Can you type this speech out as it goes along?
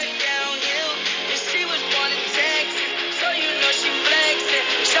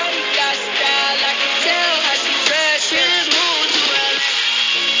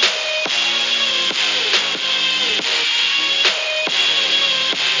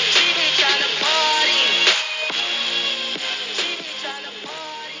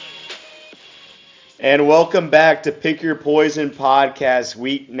And welcome back to Pick Your Poison Podcast,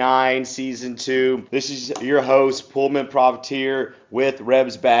 Week 9, Season 2. This is your host, Pullman Profiteer, with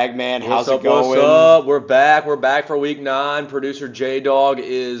Rebs Bagman. How's it going? What's up? We're back. We're back for Week 9. Producer J-Dog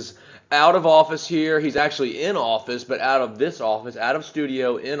is out of office here. He's actually in office, but out of this office, out of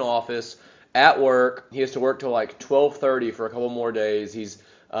studio, in office, at work. He has to work till like 12:30 for a couple more days. He's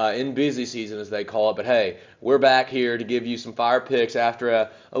in busy season, as they call it. But hey, we're back here to give you some fire picks after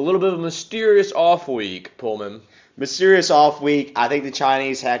a little bit of a mysterious off week, Pullman. Mysterious off week. I think the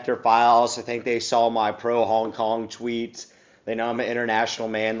Chinese hacked their files. I think they saw my pro-Hong Kong tweets. They know I'm an international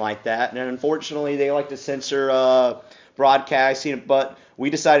man like that. And unfortunately, they like to censor broadcasting. But we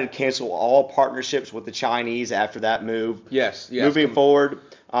decided to cancel all partnerships with the Chinese after that move. Yes. Moving forward,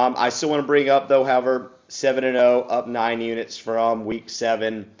 I still want to bring up, though, however, 7-0, up 9 units from Week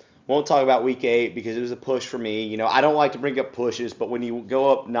 7. Won't talk about Week 8 because it was a push for me. You know, I don't like to bring up pushes, but when you go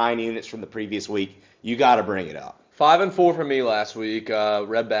up 9 units from the previous week, you got to bring it up. 5-4 for me last week.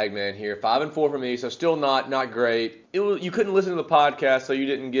 Red Bagman here. 5-4 for me, so still not great. You couldn't listen to the podcast, so you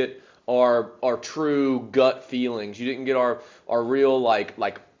didn't get our true gut feelings. You didn't get our real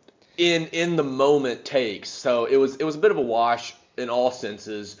like in the moment takes. So it was a bit of a wash in all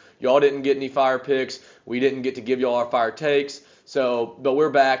senses. Y'all didn't get any fire picks. We didn't get to give y'all our fire takes. So, but we're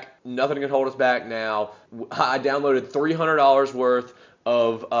back. Nothing can hold us back now. I downloaded $300 worth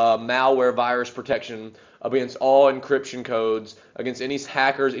of malware virus protection against all encryption codes, against any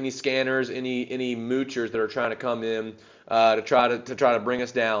hackers, any scanners, any moochers that are trying to come in to try to bring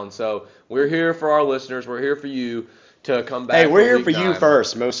us down. So we're here for our listeners. We're here for you to come back. Hey, we're here for Week you 9.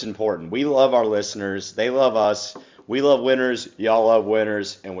 first. Most important, we love our listeners. They love us. We love winners. Y'all love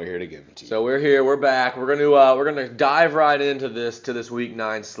winners, and we're here to give them to you. So we're here. We're back. We're gonna dive right into this Week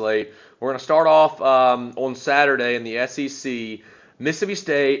 9 slate. We're gonna start off on Saturday in the SEC. Mississippi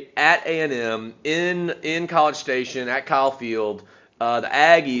State at A&M in College Station at Kyle Field. The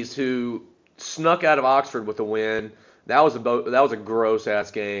Aggies, who snuck out of Oxford with a win. That was a gross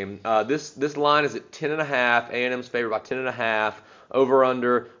ass game. This line is at 10.5. A&M's favored by 10.5. Over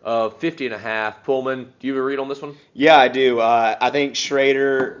under of 50.5. Pullman, do you have a read on this one? Yeah, I do. I think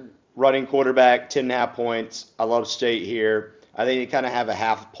Schrader, running quarterback, 10.5 points. I love State here. I think they kind of have a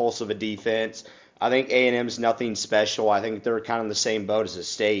half pulse of a defense. I think A&M's nothing special. I think they're kind of in the same boat as a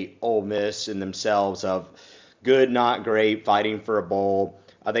State, Ole Miss, in themselves of good, not great, fighting for a bowl.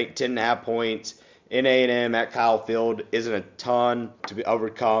 I think 10.5 points in A&M at Kyle Field isn't a ton to be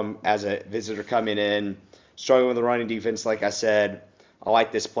overcome as a visitor coming in. Struggling with the running defense, like I said. I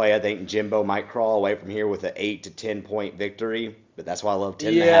like this play. I think Jimbo might crawl away from here with an 8 to 10 point victory, but that's why I love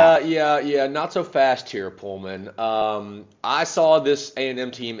 10.5. Yeah. Not so fast here, Pullman. I saw this A&M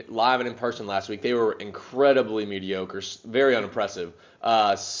team live and in person last week. They were incredibly mediocre, very unimpressive.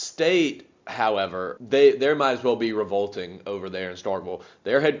 State, however, there might as well be revolting over there in Starkville.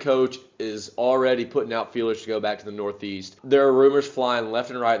 Their head coach is already putting out feelers to go back to the Northeast. There are rumors flying left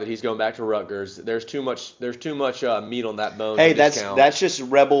and right that he's going back to Rutgers. There's too much meat on that bone. Hey, that's just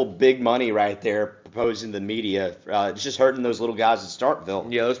Rebel big money right there proposing the media. It's just hurting those little guys at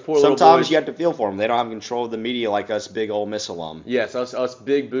Starkville. Yeah, those poor little boys. Sometimes you have to feel for them. They don't have control of the media like us big Ole Miss alum. Yes, us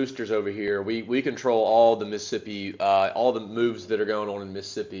big boosters over here. We control all the Mississippi, all the moves that are going on in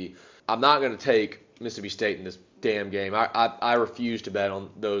Mississippi. I'm not going to take Mississippi State in this damn game. I refuse to bet on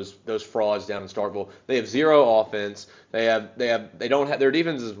those frauds down in Starkville. They have zero offense. They don't have their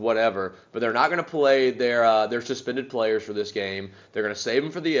defense is whatever, but they're not going to play their suspended players for this game. They're going to save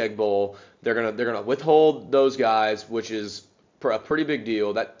them for the Egg Bowl. They're going to withhold those guys, which is a pretty big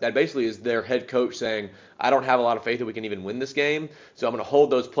deal. That basically is their head coach saying, I don't have a lot of faith that we can even win this game, so I'm going to hold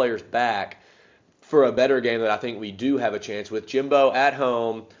those players back for a better game that I think we do have a chance with. Jimbo at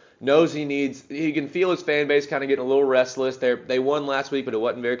home. Knows he can feel his fan base kind of getting a little restless. They won last week, but it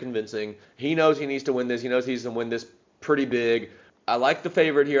wasn't very convincing. He knows he needs to win this. He knows he needs to win this pretty big. I like the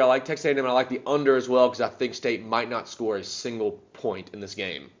favorite here. I like Texas A&M, and I like the under as well because I think State might not score a single point in this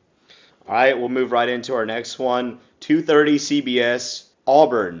game. All right, we'll move right into our next one. 2:30 CBS.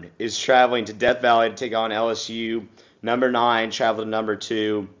 Auburn is traveling to Death Valley to take on LSU. Number 9 travel to number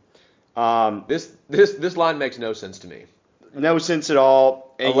 2. This line makes no sense to me. No sense at all.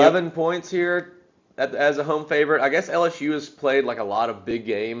 11 points here as a home favorite. I guess LSU has played like a lot of big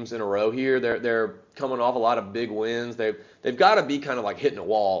games in a row here. They're coming off a lot of big wins. They've got to be kind of like hitting a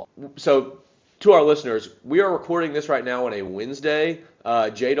wall. So to our listeners, we are recording this right now on a Wednesday.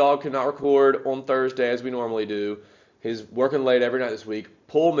 J-Dog could not record on Thursday as we normally do. He's working late every night this week.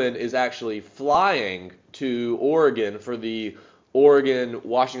 Pullman is actually flying to Oregon for the Oregon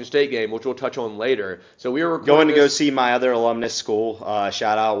Washington State game, which we'll touch on later. So we are Going to go this. see my other alumnus school.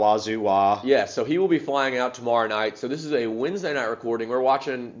 Shout out Wazoo Wah. Yeah, so he will be flying out tomorrow night. So this is a Wednesday night recording. We're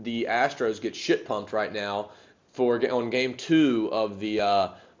watching the Astros get shit pumped right now on game 2 of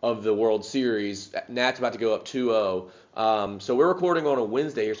the World Series. Nat's about to go up 2-0. So we're recording on a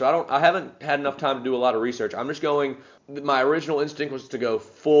Wednesday here. So I haven't had enough time to do a lot of research. I'm just going. My original instinct was to go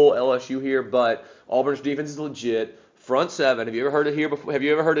full LSU here, but Auburn's defense is legit. Front seven. Have you ever heard it here before? Have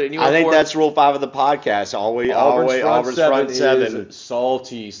you ever heard it anywhere I think before? that's Rule 5 of the podcast. Auburn's front seven. Is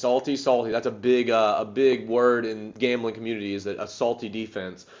salty. That's a big word in gambling community. Is that a salty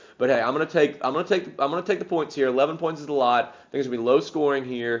defense? But hey, I'm gonna take the points here. 11 points is a lot. I think it's gonna be low scoring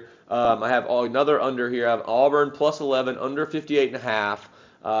here. I have another under here. I have Auburn plus 11, under 58.5.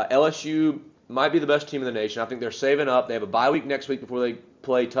 LSU might be the best team in the nation. I think they're saving up. They have a bye week next week before they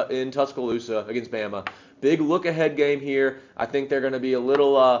play in Tuscaloosa against Bama. Big look-ahead game here. I think they're going to be a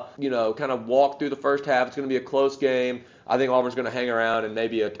little, kind of walk through the first half. It's going to be a close game. I think Auburn's going to hang around and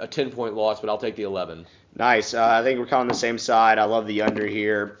maybe a 10-point loss, but I'll take the 11. Nice. I think we're kind of on the same side. I love the under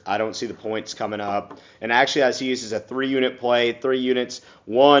here. I don't see the points coming up. And actually, I see this as a 3-unit play. 3 units.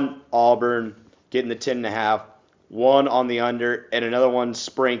 1, Auburn, getting the 10.5. 1 on the under, and another one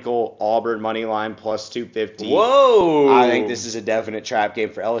sprinkle Auburn money line plus 250. Whoa! I think this is a definite trap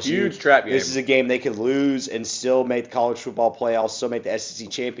game for LSU. Huge trap game. This is a game they could lose and still make the college football playoffs, still make the SEC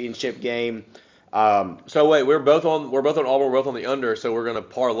championship game. So wait, we're both on Auburn, we're both on the under, so we're gonna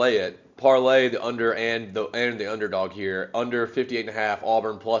parlay it. Parlay the under and the underdog here. Under 58.5,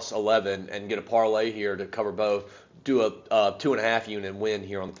 Auburn plus 11, and get a parlay here to cover both. Do a 2.5 unit win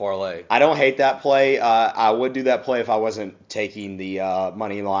here on the parlay. I don't hate that play. I would do that play if I wasn't taking the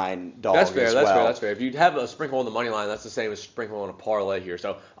money line dog. That's fair. As That's well. fair. That's fair. If you have a sprinkle on the money line, that's the same as sprinkle on a parlay here.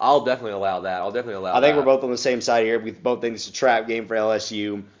 So I'll definitely allow that. I think we're both on the same side here. We both think it's a trap game for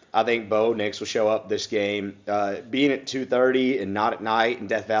LSU. I think Bo Nix will show up this game. Being at 2:30 and not at night in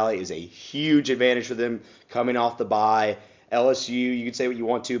Death Valley is a huge advantage for them coming off the bye. LSU, you can say what you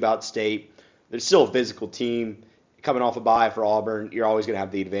want to about State. They're still a physical team. Coming off a bye for Auburn, you're always going to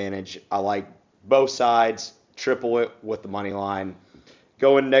have the advantage. I like both sides. Triple it with the money line.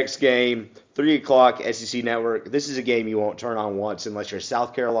 Going next game, 3 o'clock, SEC Network. This is a game you won't turn on once unless you're a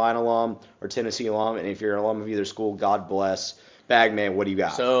South Carolina alum or Tennessee alum. And if you're an alum of either school, God bless. Bagman, what do you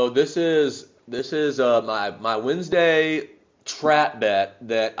got? So this is my Wednesday trap bet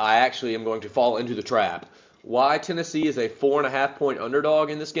that I actually am going to fall into the trap. Why Tennessee is a 4.5 point underdog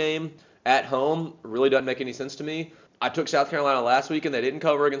in this game at home really doesn't make any sense to me. I took South Carolina last week and they didn't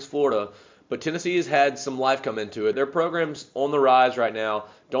cover against Florida, but Tennessee has had some life come into it. Their program's on the rise right now.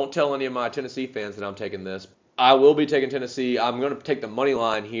 Don't tell any of my Tennessee fans that I'm taking this. I will be taking Tennessee. I'm going to take the money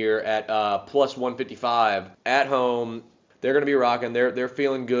line here at plus 155 at home. They're going to be rocking. They're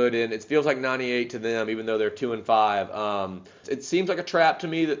feeling good, and it feels like 98 to them, even though they're 2-5. It seems like a trap to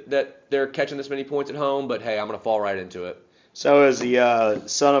me that they're catching this many points at home, but hey, I'm going to fall right into it. So as the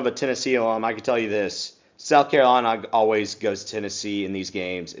son of a Tennessee alum, I can tell you this. South Carolina always goes to Tennessee in these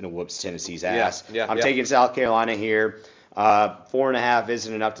games and whoops Tennessee's ass. I'm taking South Carolina here. 4.5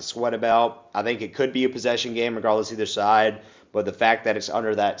 isn't enough to sweat about. I think it could be a possession game regardless of either side, but the fact that it's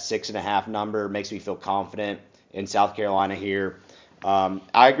under that 6.5 number makes me feel confident in South Carolina here. I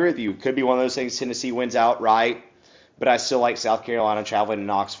agree with you. It could be one of those things Tennessee wins outright, but I still like South Carolina traveling to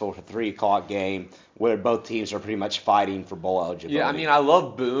Knoxville for a 3 o'clock game where both teams are pretty much fighting for bowl eligibility. Yeah, I mean, I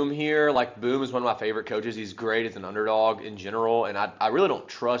love Boom here. Like, Boom is one of my favorite coaches. He's great as an underdog in general, and I really don't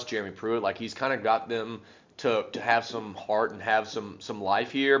trust Jeremy Pruitt. Like, he's kind of got them to have some heart and have some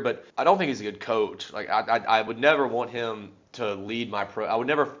life here, but I don't think he's a good coach. Like, I would never want him to lead my I would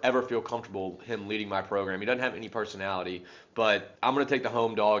never ever feel comfortable him leading my program. He doesn't have any personality, but I'm going to take the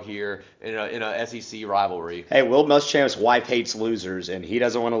home dog here in a SEC rivalry. Hey, Will Muschamp's wife hates losers, and he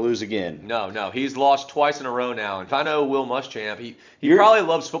doesn't want to lose again. No, he's lost twice in a row now. And if I know Will Muschamp, he probably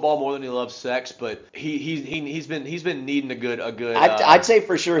loves football more than he loves sex, but he's been needing a good. I'd say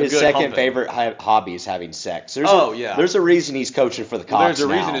for sure his second humping. favorite hobby is having sex. There's a reason he's coaching for the Cox. There's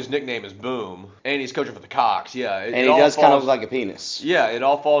a reason his nickname is Boom, and he's coaching for the Cox. Yeah, and he does kind of look like a penis. Yeah, it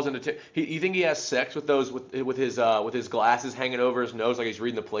all falls into. You think he has sex with those with his glasses hanging over his nose like he's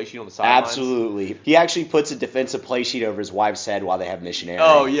reading the play sheet on the sidelines? Absolutely. He actually puts a defensive play sheet over his wife's head while they have missionary.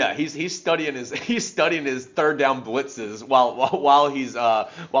 Oh yeah, he's studying his third down blitzes while he's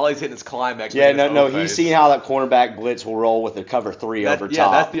hitting his climax. Yeah, no, he's seeing how that cornerback blitz will roll with the cover 3 over top.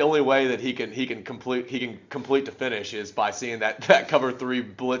 Yeah, that's the only way that he can complete to finish is by seeing that cover 3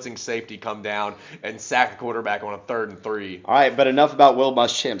 blitzing safety come down and sack the quarterback on a 3rd and 3. All right, but enough about Will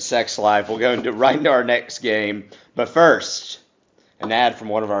Muschamp's sex life. We'll go right into our next game. But first, An ad from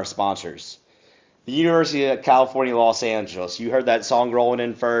one of our sponsors. The University of California, Los Angeles. You heard that song rolling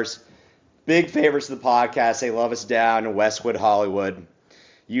in first. Big favorites of the podcast. They love us down in Westwood, Hollywood.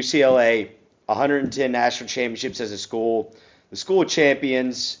 UCLA, 110 national championships as a school. The school of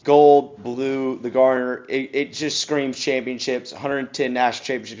champions, gold, blue, the Garner, it just screams championships. 110 national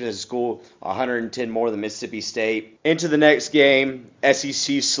championships as a school, 110 more than Mississippi State. Into the next game,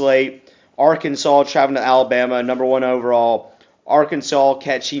 SEC slate. Arkansas traveling to Alabama, number 1 overall. Arkansas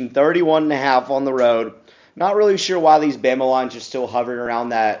catching 31.5 on the road. Not really sure why these Bama lines are still hovering around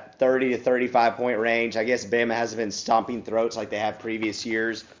that 30 to 35 point range. I guess Bama hasn't been stomping throats like they have previous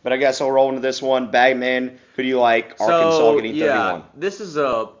years. But I guess I'll roll into this one. Bagman, who do you like? Arkansas getting 31. This is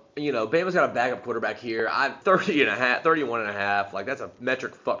Bama's got a backup quarterback here. 31 and a half. Like, that's a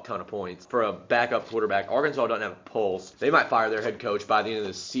metric fuck ton of points for a backup quarterback. Arkansas doesn't have a pulse. They might fire their head coach by the end of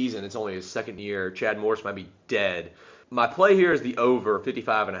the season. It's only his second year. Chad Morris might be dead. My play here is the over,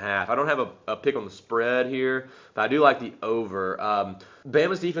 55.5. I don't have a pick on the spread here, but I do like the over.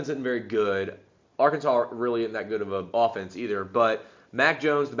 Bama's defense isn't very good. Arkansas really isn't that good of an offense either. But Mac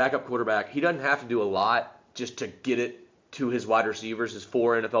Jones, the backup quarterback, he doesn't have to do a lot just to get it to his wide receivers, his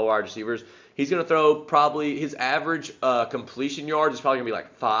 4 NFL wide receivers. He's going to throw probably his average completion yards is probably going to be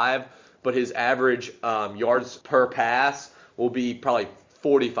like 5, but his average yards per pass will be probably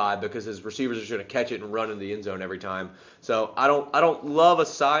 45 because his receivers are going to catch it and run in the end zone every time. So I don't love a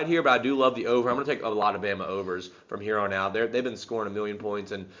side here, but I do love the over. I'm going to take a lot of Bama overs from here on out. They've been scoring 1 million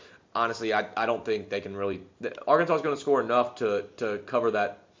points, and honestly, I don't think they can really. Arkansas is going to score enough to cover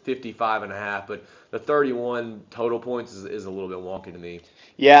that 55.5, but the 31 total points is a little bit wonky to me.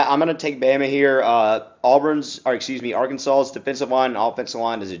 Yeah, I'm going to take Bama here. Arkansas's defensive line and offensive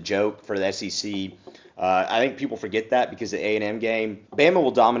line is a joke for the SEC. I think people forget that because of the A&M game. Bama will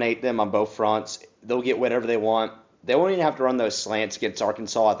dominate them on both fronts. They'll get whatever they want. They won't even have to run those slants against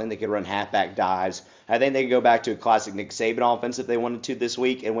Arkansas. I think they could run halfback dives. I think they could go back to a classic Nick Saban offense if they wanted to this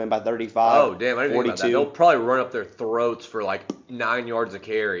week and win by 35. Oh, damn, I didn't think about that. They'll probably run up their throats for like 9 yards a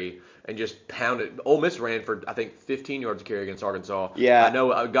carry and just pound it. Ole Miss ran for, I think, 15 yards a carry against Arkansas. Yeah. I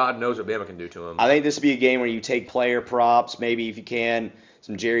know, God knows what Bama can do to them. I think this would be a game where you take player props, maybe if you can,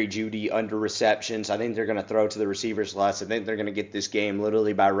 some Jerry Jeudy under receptions. I think they're going to throw to the receivers less. I think they're going to get this game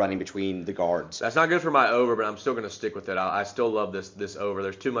literally by running between the guards. That's not good for my over, but I'm still going to stick with it. I still love this over.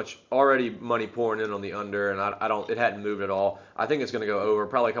 There's too much already money pouring in on the under, and I don't. It hadn't moved at all. I think it's going to go over.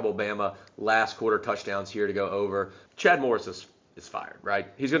 Probably a couple of Bama last quarter touchdowns here to go over. Chad Morris is fired, right?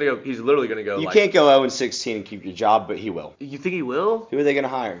 He's literally going to go. You can't go 0-16 and keep your job, but he will. You think he will? Who are they going to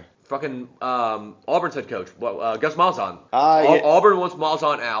hire? Fucking Auburn's head coach, Gus Malzahn. Yeah. Auburn wants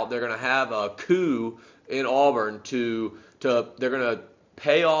Malzahn out. They're gonna have a coup in Auburn they're gonna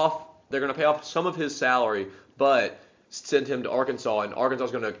pay off some of his salary, but send him to Arkansas, and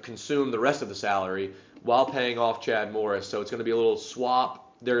Arkansas's gonna consume the rest of the salary while paying off Chad Morris. So it's gonna be a little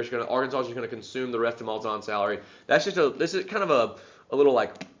swap. Arkansas is just gonna consume the rest of Malzahn's salary. This is kind of a little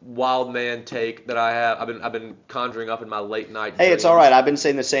like wild man take that I have. I've been conjuring up in my late night. Hey, it's all right. I've been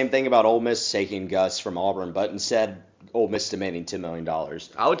saying the same thing about Ole Miss taking Gus from Auburn, but instead Ole Miss demanding $10 million.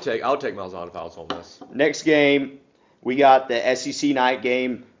 I would take Malzahn if I was Ole Miss. Next game, we got the SEC night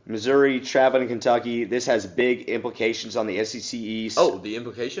game. Missouri traveling to Kentucky. This has big implications on the SEC East. Oh, the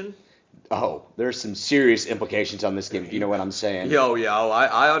implication? Oh, there's some serious implications on this game, if you know what I'm saying.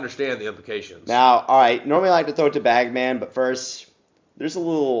 I understand the implications. Now, all right, normally I like to throw it to Bagman, but first, there's a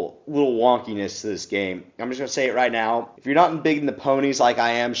little wonkiness to this game. I'm just going to say it right now. If you're not big in the ponies like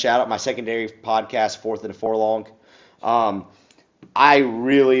I am, shout out my secondary podcast, Fourth and a Furlong. I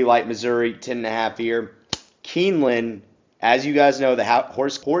really like Missouri, 10.5 here. Keeneland, as you guys know, the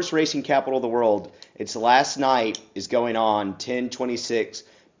horse racing capital of the world, its last night is going on, 10/26.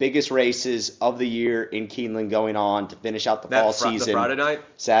 Biggest races of the year in Keeneland going on to finish out the fall season. The Friday night?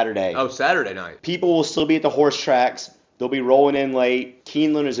 Saturday. Oh, Saturday night. People will still be at the horse tracks. They'll be rolling in late.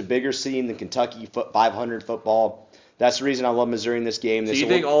 Keeneland is a bigger scene than Kentucky 500 football. That's the reason I love Missouri in this game. So you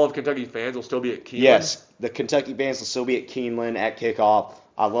think all of Kentucky fans will still be at Keeneland? Yes, the Kentucky fans will still be at Keeneland at kickoff.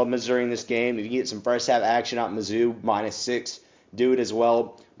 I love Missouri in this game. If you can get some first half action out in Mizzou, -6, do it as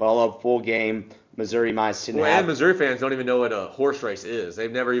well. But I love full game. Missouri -10.5. Well, and Missouri fans don't even know what a horse race is.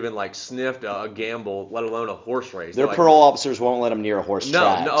 They've never even sniffed a gamble, let alone a horse race. Their parole officers won't let them near a horse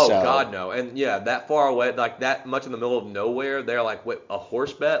track. No, God, no. And yeah, that far away, like that much in the middle of nowhere, they're like, what, a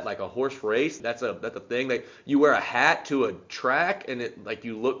horse bet, like a horse race? That's a thing. You wear a hat to a track and it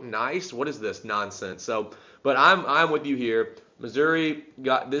you look nice. What is this nonsense? So, but I'm with you here. Missouri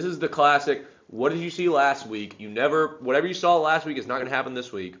this is the classic. What did you see last week? Whatever you saw last week is not going to happen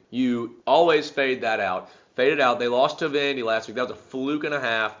this week. You always fade that out. faded out. They lost to Vandy last week. That was a fluke and a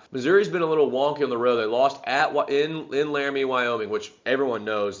half. Missouri's been a little wonky on the road. They lost in Laramie, Wyoming, which everyone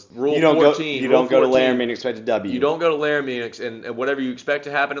knows. Rule 14. You don't go to 14, Laramie and expect a W. You don't go to Laramie, and whatever you expect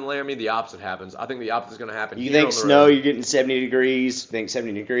to happen in Laramie, the opposite happens. I think the opposite is going to happen. You here think on the snow, road. you're getting 70 degrees. You think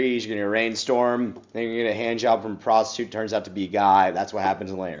 70 degrees, you're getting a rainstorm. Then you're getting a hand job from a prostitute. Turns out to be a guy. That's what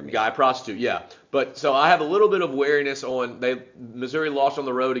happens in Laramie. Guy prostitute, yeah. But so I have a little bit of wariness on Missouri lost on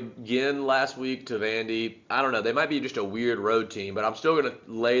the road again last week to Vandy. I don't know. They might be just a weird road team, but I'm still going to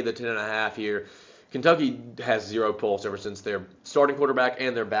lay the 10.5 here. Kentucky has zero pulse ever since their starting quarterback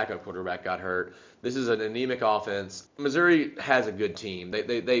and their backup quarterback got hurt. This is an anemic offense. Missouri has a good team.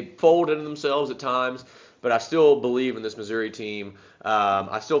 They fold into themselves at times, but I still believe in this Missouri team.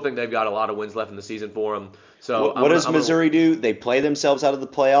 I still think they've got a lot of wins left in the season for them. So what does Missouri do? They play themselves out of the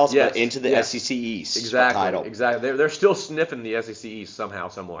playoffs, Yes, but into the yes. SEC East Exactly. title. Exactly. They're still sniffing the SEC East somehow,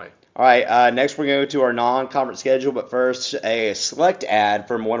 some way. All right, next we're going to go to our non-conference schedule, but first a select ad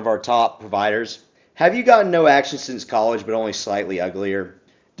from one of our top providers. Have you gotten no action since college, but only slightly uglier?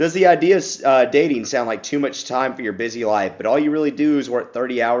 Does the idea of dating sound like too much time for your busy life, but all you really do is work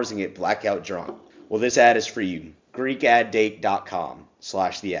 30 hours and get blackout drunk? Well, this ad is for you.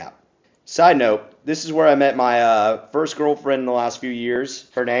 GreekAdDate.com/the app. Side note, this is where I met my first girlfriend in the last few years.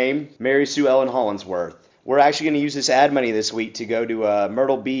 Her name, Mary Sue Ellen Hollinsworth. We're actually going to use this ad money this week to go to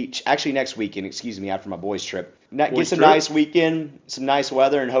Myrtle Beach. Actually, next weekend, after my boys' trip. Get some nice weekend, some nice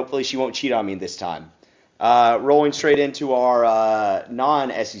weather, and hopefully she won't cheat on me this time. Rolling straight into our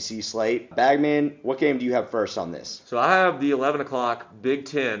non-SEC slate. Bagman, what game do you have first on this? So I have the 11 o'clock Big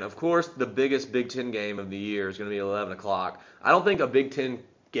Ten. Of course, the biggest Big Ten game of the year is going to be 11 o'clock. I don't think a Big Ten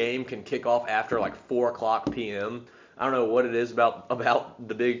game can kick off after like 4 o'clock p.m. I don't know what it is about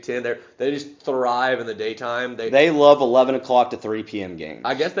the Big Ten. They just thrive in the daytime. They love 11 o'clock to 3 p.m. games.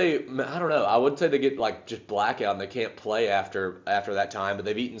 I guess I don't know. I would say they get like just blackout and they can't play after that time. But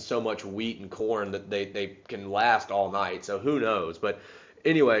they've eaten so much wheat and corn that they can last all night. So who knows? But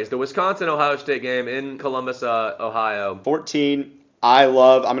anyways, the Wisconsin-Ohio State game in Columbus, Ohio. 14. I'm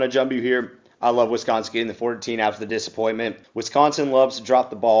going to jump you here. I love Wisconsin getting the 14 after the disappointment. Wisconsin loves to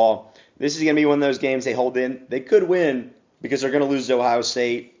drop the ball. This is going to be one of those games they hold in. They could win because they're going to lose to Ohio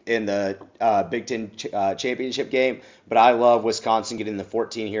State in the Big Ten championship game. But I love Wisconsin getting the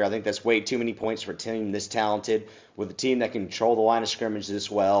 14 here. I think that's way too many points for a team this talented with a team that can control the line of scrimmage this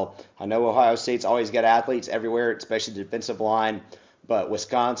well. I know Ohio State's always got athletes everywhere, especially the defensive line. But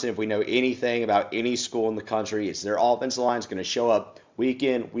Wisconsin, if we know anything about any school in the country, it's their offensive line is going to show up week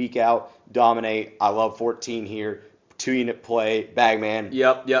in, week out, dominate. I love 14 here. 2-unit play, Bagman.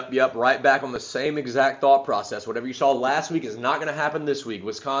 Yep. Right back on the same exact thought process. Whatever you saw last week is not going to happen this week.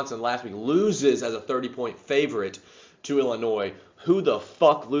 Wisconsin last week loses as a 30-point favorite to Illinois. Who the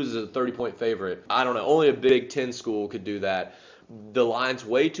fuck loses as a 30-point favorite? I don't know. Only a Big Ten school could do that. The line's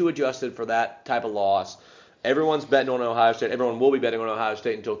way too adjusted for that type of loss. Everyone's betting on Ohio State. Everyone will be betting on Ohio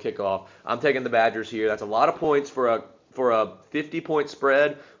State until kickoff. I'm taking the Badgers here. That's a lot of points for a 50-point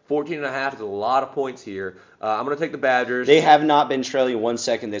spread. 14.5 is a lot of points here. I'm going to take the Badgers. They have not been trailing 1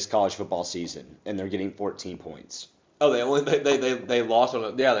 second this college football season, and they're getting 14 points. Oh, they lost on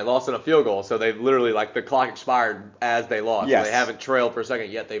a field goal. So they literally the clock expired as they lost. Yes. So they haven't trailed for a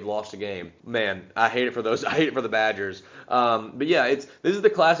second yet. They've lost a game. Man, I hate it for those. I hate it for the Badgers. But yeah, this is the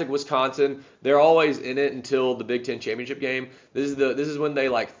classic Wisconsin. They're always in it until the Big Ten championship game. This is when they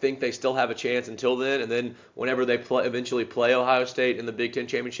think they still have a chance until then, and then whenever they eventually play Ohio State in the Big Ten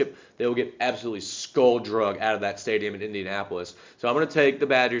championship, they will get absolutely skull drug out of that stadium in Indianapolis. So I'm going to take the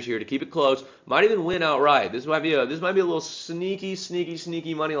Badgers here to keep it close. Might even win outright. This might be a little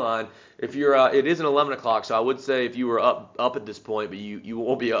sneaky money line. If you're, it is an 11 o'clock, so I would say if you were up at this point, but you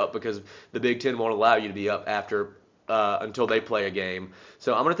won't be up because the Big Ten won't allow you to be up after until they play a game.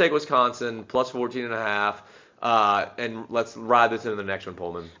 So I'm going to take Wisconsin plus 14.5. And let's ride this into the next one,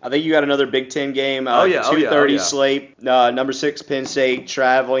 Pullman. I think you got another Big Ten game. 2:30 slate. Number 6 Penn State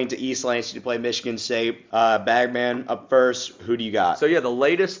traveling to East Lansing to play Michigan State. Bagman up first. Who do you got? So yeah, the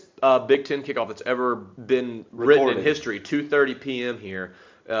latest Big Ten kickoff that's ever been written in history. 2:30 p.m. here.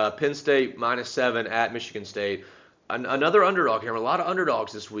 Penn State -7 at Michigan State. Another underdog here. A lot of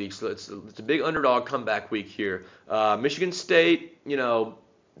underdogs this week, so it's a big underdog comeback week here. Michigan State,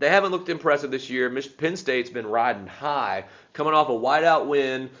 they haven't looked impressive this year. Penn State's been riding high, coming off a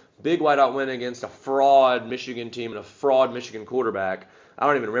big whiteout win against a fraud Michigan team and a fraud Michigan quarterback. I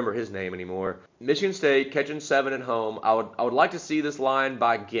don't even remember his name anymore. Michigan State catching 7 at home. I would like to see this line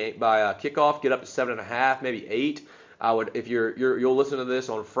by kickoff get up to 7.5, maybe 8. If you'll listen to this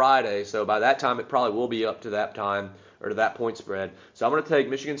on Friday, so by that time it probably will be up to that time. or to that point spread. So I'm going to take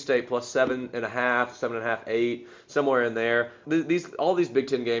Michigan State plus 7.5, 7.5, 8, somewhere in there. All these Big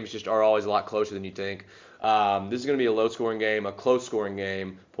Ten games just are always a lot closer than you think. This is going to be a low-scoring game, a close-scoring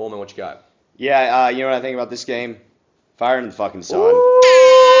game. Pullman, what you got? Yeah, you know what I think about this game? Fire in the fucking sun.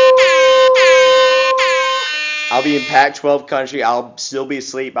 I'll be in Pac-12 country. I'll still be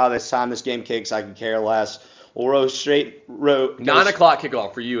asleep by this time this game kicks. I can care less. We'll roll straight. 9 o'clock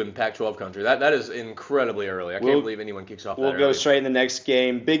kickoff for you in Pac-12 country. That is incredibly early. I can't believe anyone kicks off that early. We'll go straight in the next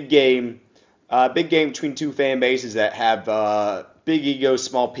game. Big game between two fan bases that have big egos,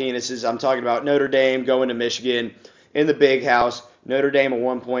 small penises. I'm talking about Notre Dame going to Michigan in the Big House. Notre Dame a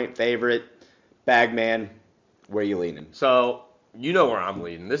 1-point favorite. Bagman, where are you leaning? So you know where I'm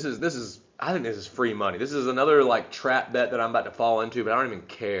leaning. This is. I think this is free money. This is another trap bet that I'm about to fall into, but I don't even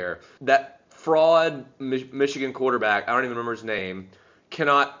care. That fraud Michigan quarterback, I don't even remember his name,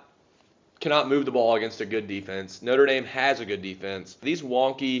 cannot move the ball against a good defense. Notre Dame has a good defense. These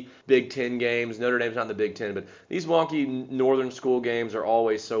wonky Big Ten games, Notre Dame's not in the Big Ten, but these wonky Northern school games are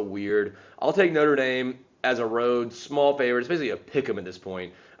always so weird. I'll take Notre Dame as a road small favorite. It's basically a pick 'em at this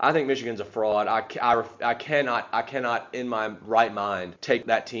point. I think Michigan's a fraud. I cannot in my right mind take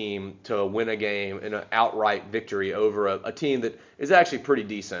that team to win a game in an outright victory over a team that is actually pretty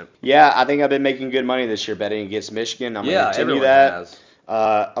decent. Yeah, I think I've been making good money this year betting against Michigan. I'm going to continue that. Has.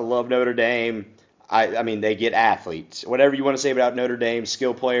 I love Notre Dame. I mean, they get athletes. Whatever you want to say about Notre Dame,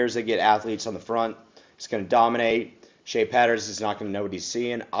 skill players, they get athletes on the front. It's going to dominate. Shea Patterson is not going to know what he's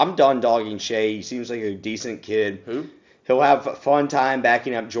seeing. I'm done dogging Shea. He seems like a decent kid. Who? He'll have a fun time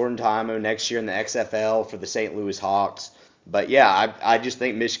backing up Jordan Ta'amu next year in the XFL for the St. Louis Hawks. But yeah, I just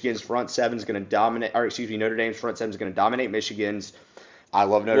think Michigan's front seven is going to dominate, Notre Dame's front seven is going to dominate Michigan's. I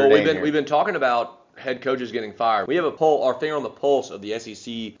love Notre Dame. We've been talking about head coaches getting fired. We have our finger on the pulse of the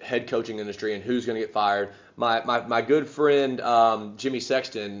SEC head coaching industry and who's going to get fired. My good friend Jimmy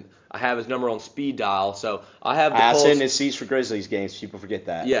Sexton, I have his number on speed dial, so I have the pulse. Send his seats for Grizzlies games. People forget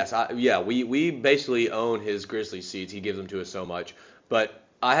that. Yes, we basically own his Grizzlies seats. He gives them to us so much. But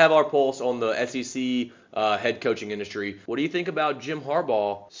I have our pulse on the SEC head coaching industry. What do you think about Jim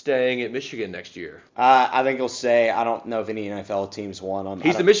Harbaugh staying at Michigan next year? I think he'll stay. I don't know if any NFL teams want him.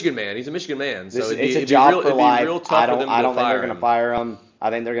 He's a Michigan man. He's a Michigan man. So it's a job for life. It'd be real tough for them to fire him. I don't think they're going to fire him. I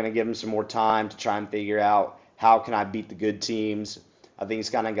think they're going to give him some more time to try and figure out how can I beat the good teams. I think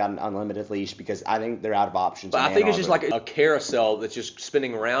he's kind of got an unlimited leash because I think they're out of options. But I think it's just like a carousel that's just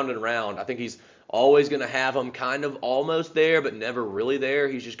spinning round and round. I think he's always going to have them kind of almost there, but never really there.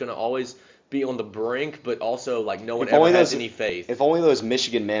 He's just going to always be on the brink, but also no one ever has any faith. If only those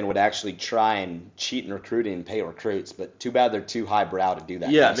Michigan men would actually try and cheat in recruiting and pay recruits, but too bad they're too highbrow to do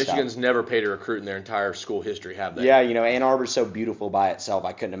that. Yeah, Michigan's never paid a recruit in their entire school history, have they? Yeah, Ann Arbor's so beautiful by itself.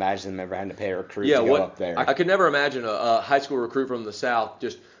 I couldn't imagine them ever having to pay a recruit to go up there. I could never imagine a high school recruit from the South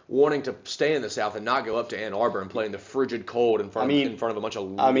just wanting to stay in the South and not go up to Ann Arbor and play in the frigid cold in front of a bunch of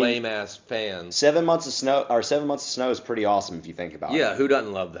lame ass fans. 7 months of snow is pretty awesome if you think about it. Yeah, who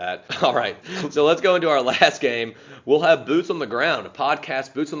doesn't love that? All right, so let's go into our last game. We'll have boots on the ground, a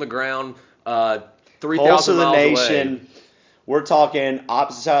podcast, boots on the ground, 3,000 miles nation. Away. We're talking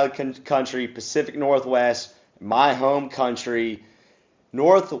opposite side of the country, Pacific Northwest, my home country,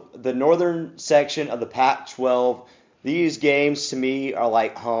 the northern section of the Pac-12. These games, to me, are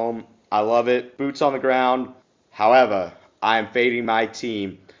like home. I love it. Boots on the ground. However, I am fading my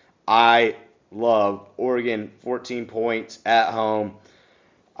team. I love Oregon, 14 points at home.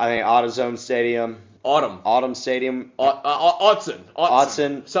 I think Autumn Stadium. Autumn Stadium.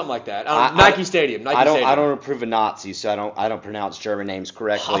 Autzen. Something like that. Nike Stadium. I don't approve of Nazis, so I don't pronounce German names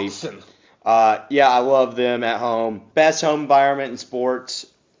correctly. Autzen. I love them at home. Best home environment in sports.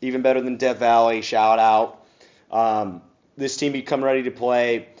 Even better than Death Valley. Shout out. This team become ready to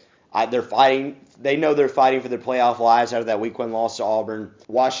play. They're fighting. They know they're fighting for their playoff lives out of that Week 1 loss to Auburn.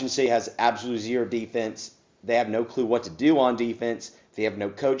 Washington State has absolutely zero defense. They have no clue what to do on defense. They have no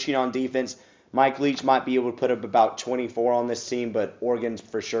coaching on defense. Mike Leach might be able to put up about 24 on this team, but Oregon's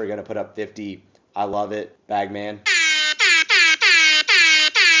for sure going to put up 50. I love it. Bagman.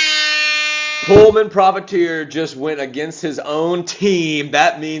 Pullman Profiteer just went against his own team.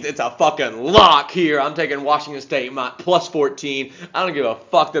 That means it's a fucking lock here. I'm taking Washington State plus 14. I don't give a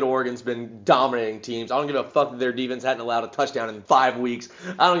fuck that Oregon's been dominating teams. I don't give a fuck that their defense hadn't allowed a touchdown in 5 weeks.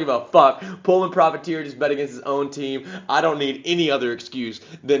 I don't give a fuck. Pullman Profiteer just bet against his own team. I don't need any other excuse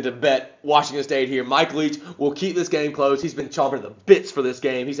than to bet Washington State here. Mike Leach will keep this game close. He's been chomping the bits for this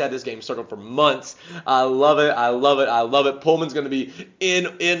game. He's had this game circled for months. I love it. I love it. I love it. Pullman's going to be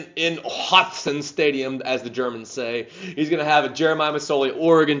in hot Autzen Stadium, as the Germans say. He's going to have a Jeremiah Masoli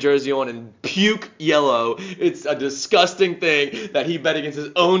Oregon jersey on in puke yellow. It's a disgusting thing that he bet against his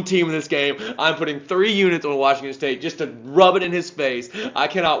own team in this game. I'm putting 3 units on Washington State just to rub it in his face. I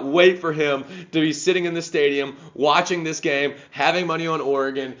cannot wait for him to be sitting in the stadium watching this game, having money on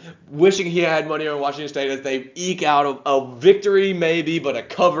Oregon, wishing he had money on Washington State as they eke out a victory maybe, but a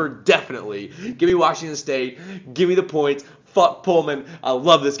cover definitely. Give me Washington State. Give me the points. Fuck Pullman. I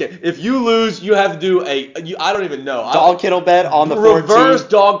love this game. If you lose, you have to do I don't even know. Dog kennel bet on the 14. Reverse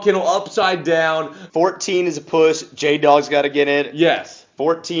dog kennel upside down. 14 is a push. J-Dog's got to get in. Yes.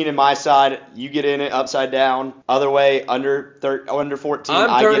 14 in my side, you get in it upside down. Other way, under 14, I'm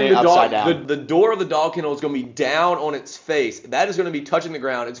I get turning it the upside dog, down. The door of the dog kennel is going to be down on its face. That is going to be touching the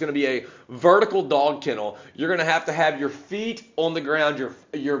ground. It's going to be a vertical dog kennel. You're going to have your feet on the ground,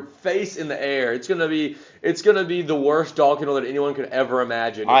 your face in the air. It's going to be the worst dog kennel that anyone could ever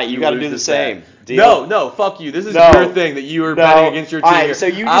imagine. All right, you got to do the same. No, fuck you. This is your thing that you were betting against your team. All right, here. so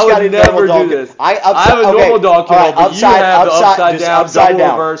you just got to never do this. I have a normal dog kennel, but you have the upside down, double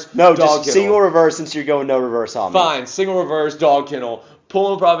reverse no, dog just kennel. single reverse since you're going no reverse on me. Fine, single reverse dog kennel.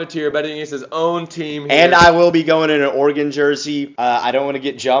 Pullman Privateer betting against his own team here. And I will be going in an Oregon jersey. I don't want to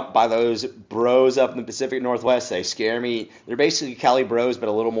get jumped by those bros up in the Pacific Northwest. They scare me. They're basically Cali bros, but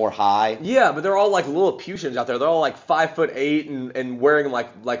a little more high. Yeah, but they're all like Lilliputians out there. They're all like 5'8" and wearing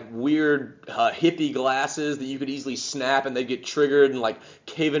like weird hippie glasses that you could easily snap and they get triggered and like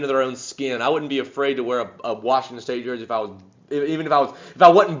cave into their own skin. I wouldn't be afraid to wear a Washington State jersey if I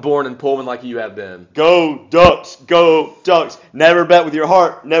wasn't born in Pullman like you have been. Go Ducks! Go Ducks! Never bet with your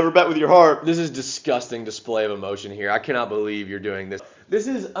heart. Never bet with your heart. This is disgusting display of emotion here. I cannot believe you're doing this. This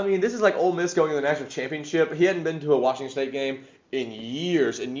is like Ole Miss going to the national championship. He hadn't been to a Washington State game in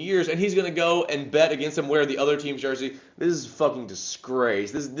years and years, and he's going to go and bet against him wear the other team's jersey. This is fucking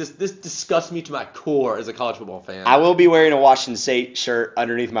disgrace. This disgusts me to my core as a college football fan. I will be wearing a Washington State shirt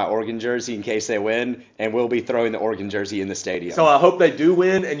underneath my Oregon jersey in case they win, and we'll be throwing the Oregon jersey in the stadium. So I hope they do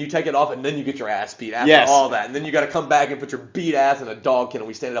win, and you take it off, and then you get your ass beat after all that, and then you got to come back and put your beat ass in a dog kennel.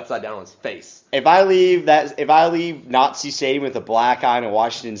 We stand it upside down on his face. If I leave Nazi Stadium with a black eye and a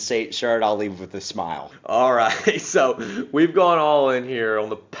Washington State shirt, I'll leave with a smile. All right, so we've gone all in here on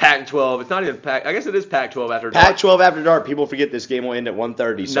the Pac-12. It's not even Pac. I guess it is Pac-12 after dark. Pac-12 after dark. People forget this game will end at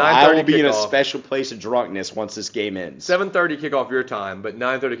 1:30, so I will be in a special place of drunkenness once this game ends. 7:30 kickoff your time, but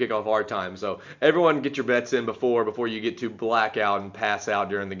 9:30 kickoff our time. So everyone get your bets in before you get to blackout and pass out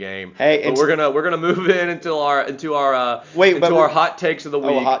during the game. Hey, but we're gonna move in into our hot takes of the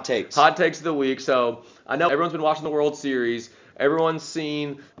week. Oh, hot takes. Hot takes of the week. So I know everyone's been watching the World Series. Everyone's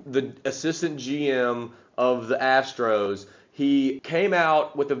seen the assistant GM of the Astros. He came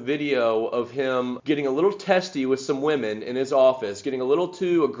out with a video of him getting a little testy with some women in his office, getting a little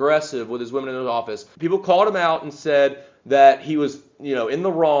too aggressive with his women in his office. People called him out and said that he was, in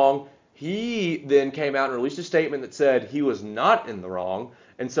the wrong. He then came out and released a statement that said he was not in the wrong.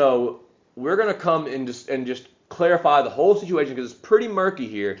 And so we're going to come and just clarify the whole situation because it's pretty murky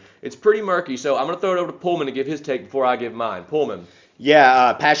here. It's pretty murky. So I'm going to throw it over to Pullman to give his take before I give mine. Pullman.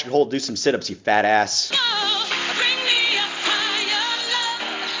 Yeah, Patrick Holt, do some sit-ups, you fat ass.